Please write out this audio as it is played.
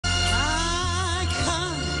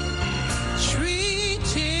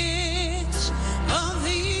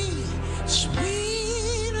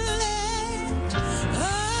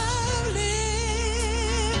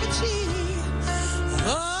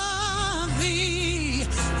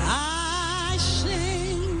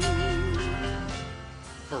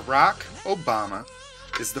Barack Obama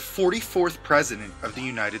is the 44th President of the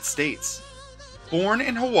United States. Born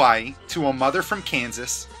in Hawaii to a mother from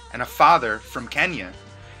Kansas and a father from Kenya,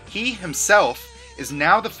 he himself is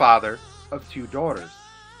now the father of two daughters,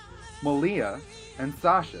 Malia and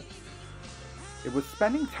Sasha. It was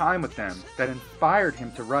spending time with them that inspired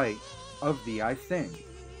him to write Of Thee I Sing.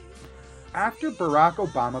 After Barack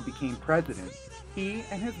Obama became president, he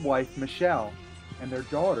and his wife Michelle and their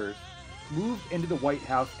daughters moved into the White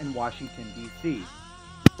House in Washington, D.C.,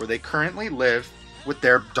 where they currently live with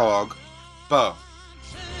their dog, Bo.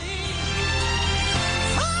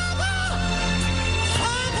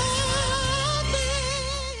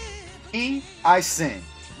 Me, I Sing,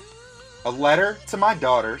 a letter to my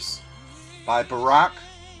daughters by Barack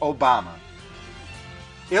Obama.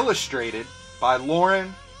 Illustrated by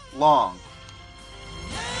Lauren Long.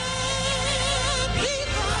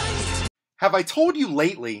 Have I told you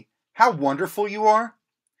lately how wonderful you are?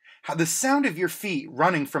 How the sound of your feet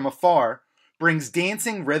running from afar brings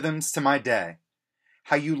dancing rhythms to my day.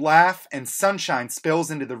 How you laugh and sunshine spills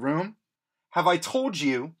into the room. Have I told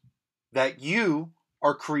you that you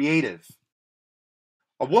are creative?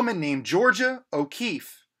 A woman named Georgia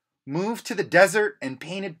O'Keeffe moved to the desert and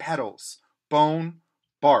painted petals, bone,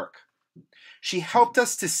 bark. She helped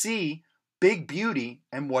us to see big beauty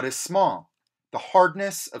and what is small, the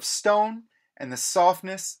hardness of stone and the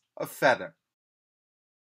softness of feather.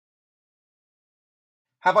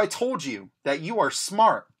 Have I told you that you are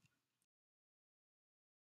smart?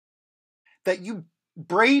 That you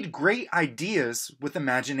braid great ideas with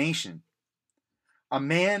imagination? A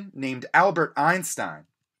man named Albert Einstein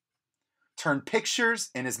turned pictures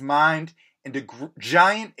in his mind into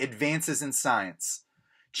giant advances in science,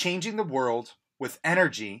 changing the world with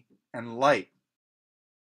energy and light.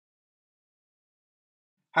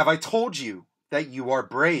 Have I told you that you are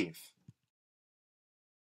brave?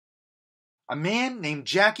 A man named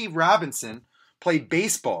Jackie Robinson played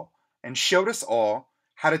baseball and showed us all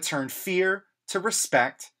how to turn fear to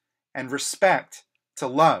respect and respect to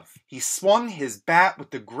love. He swung his bat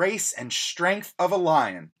with the grace and strength of a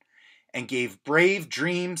lion and gave brave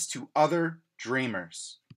dreams to other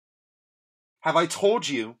dreamers. Have I told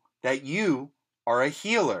you that you are a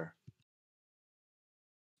healer?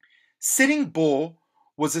 Sitting Bull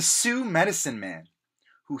was a Sioux medicine man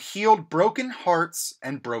who healed broken hearts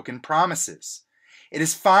and broken promises. It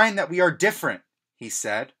is fine that we are different, he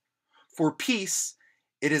said. For peace,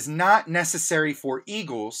 it is not necessary for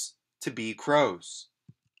eagles to be crows.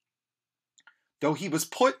 Though he was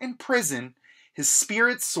put in prison, his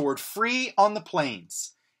spirit soared free on the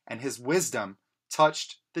plains, and his wisdom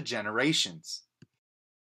touched the generations.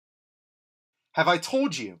 Have I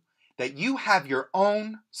told you that you have your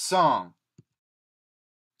own song?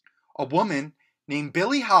 A woman named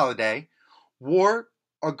Billie Holiday wore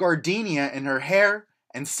a gardenia in her hair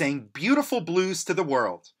and sang beautiful blues to the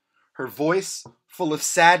world. Her voice, full of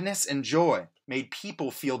sadness and joy, made people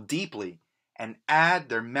feel deeply and add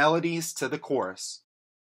their melodies to the chorus.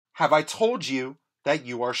 Have I told you that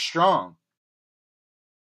you are strong?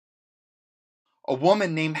 A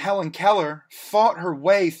woman named Helen Keller fought her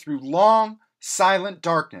way through long, silent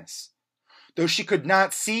darkness. Though she could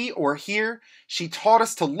not see or hear, she taught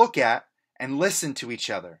us to look at and listen to each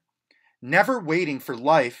other. Never waiting for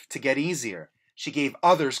life to get easier, she gave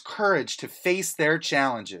others courage to face their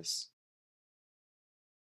challenges.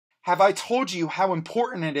 Have I told you how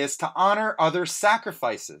important it is to honor others'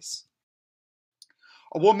 sacrifices?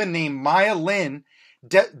 A woman named Maya Lin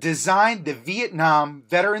designed the Vietnam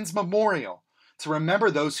Veterans Memorial to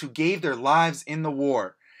remember those who gave their lives in the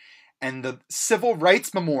war, and the Civil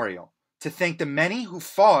Rights Memorial to thank the many who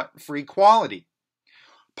fought for equality.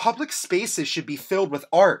 Public spaces should be filled with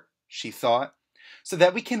art, she thought, so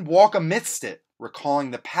that we can walk amidst it,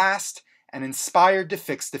 recalling the past and inspired to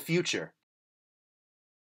fix the future.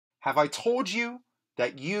 Have I told you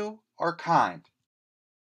that you are kind?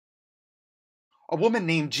 A woman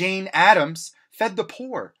named Jane Addams fed the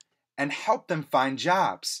poor and helped them find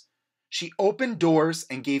jobs. She opened doors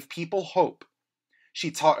and gave people hope.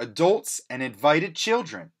 She taught adults and invited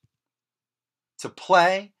children to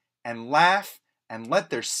play and laugh and let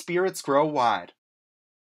their spirits grow wide.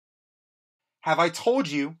 Have I told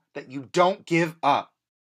you that you don't give up?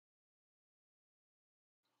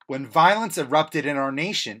 When violence erupted in our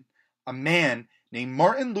nation, a man named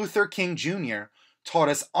Martin Luther King Jr. taught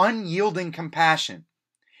us unyielding compassion.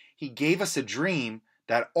 He gave us a dream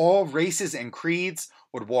that all races and creeds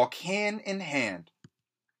would walk hand in hand.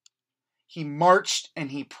 He marched and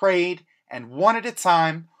he prayed, and one at a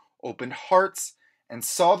time opened hearts and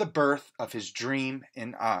saw the birth of his dream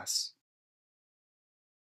in us.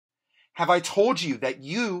 Have I told you that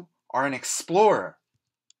you are an explorer?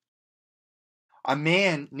 A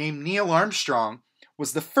man named Neil Armstrong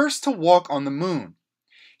was the first to walk on the moon.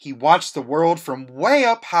 He watched the world from way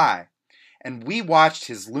up high, and we watched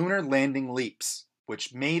his lunar landing leaps,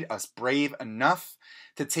 which made us brave enough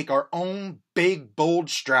to take our own big, bold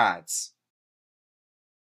strides.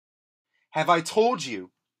 Have I told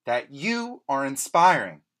you that you are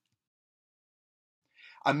inspiring?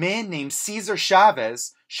 A man named Cesar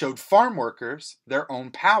Chavez showed farm workers their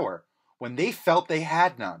own power when they felt they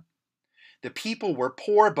had none. The people were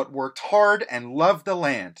poor but worked hard and loved the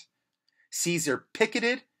land. Caesar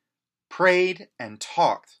picketed, prayed, and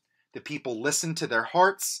talked. The people listened to their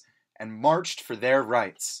hearts and marched for their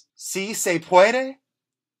rights. Si se puede?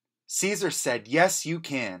 Caesar said, yes, you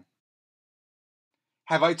can.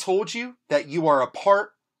 Have I told you that you are a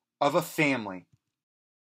part of a family?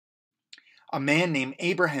 A man named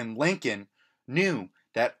Abraham Lincoln knew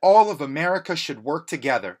that all of America should work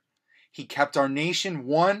together. He kept our nation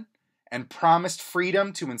one and promised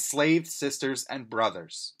freedom to enslaved sisters and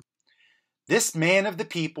brothers. This man of the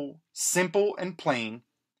people, simple and plain,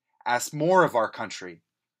 asked more of our country,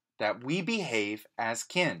 that we behave as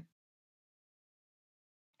kin.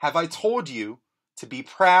 Have I told you to be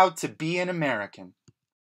proud to be an American?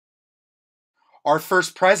 Our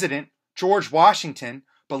first president, George Washington,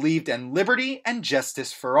 believed in liberty and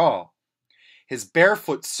justice for all. His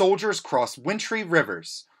barefoot soldiers crossed wintry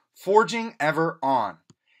rivers, forging ever on.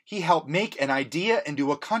 He helped make an idea into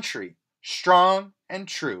a country, strong and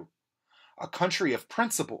true. A country of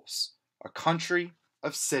principles, a country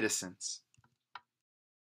of citizens.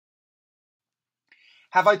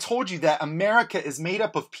 Have I told you that America is made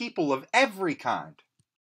up of people of every kind?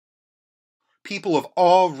 People of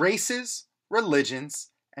all races,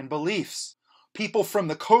 religions, and beliefs. People from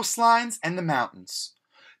the coastlines and the mountains.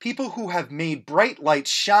 People who have made bright lights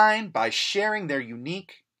shine by sharing their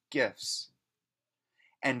unique gifts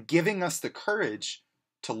and giving us the courage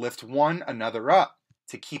to lift one another up,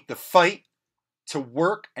 to keep the fight, to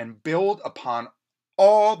work and build upon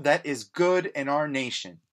all that is good in our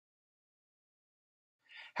nation.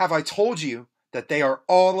 Have I told you that they are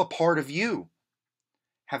all a part of you?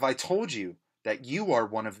 Have I told you that you are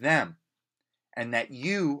one of them and that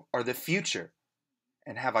you are the future?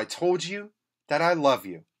 And have I told you that I love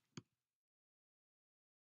you?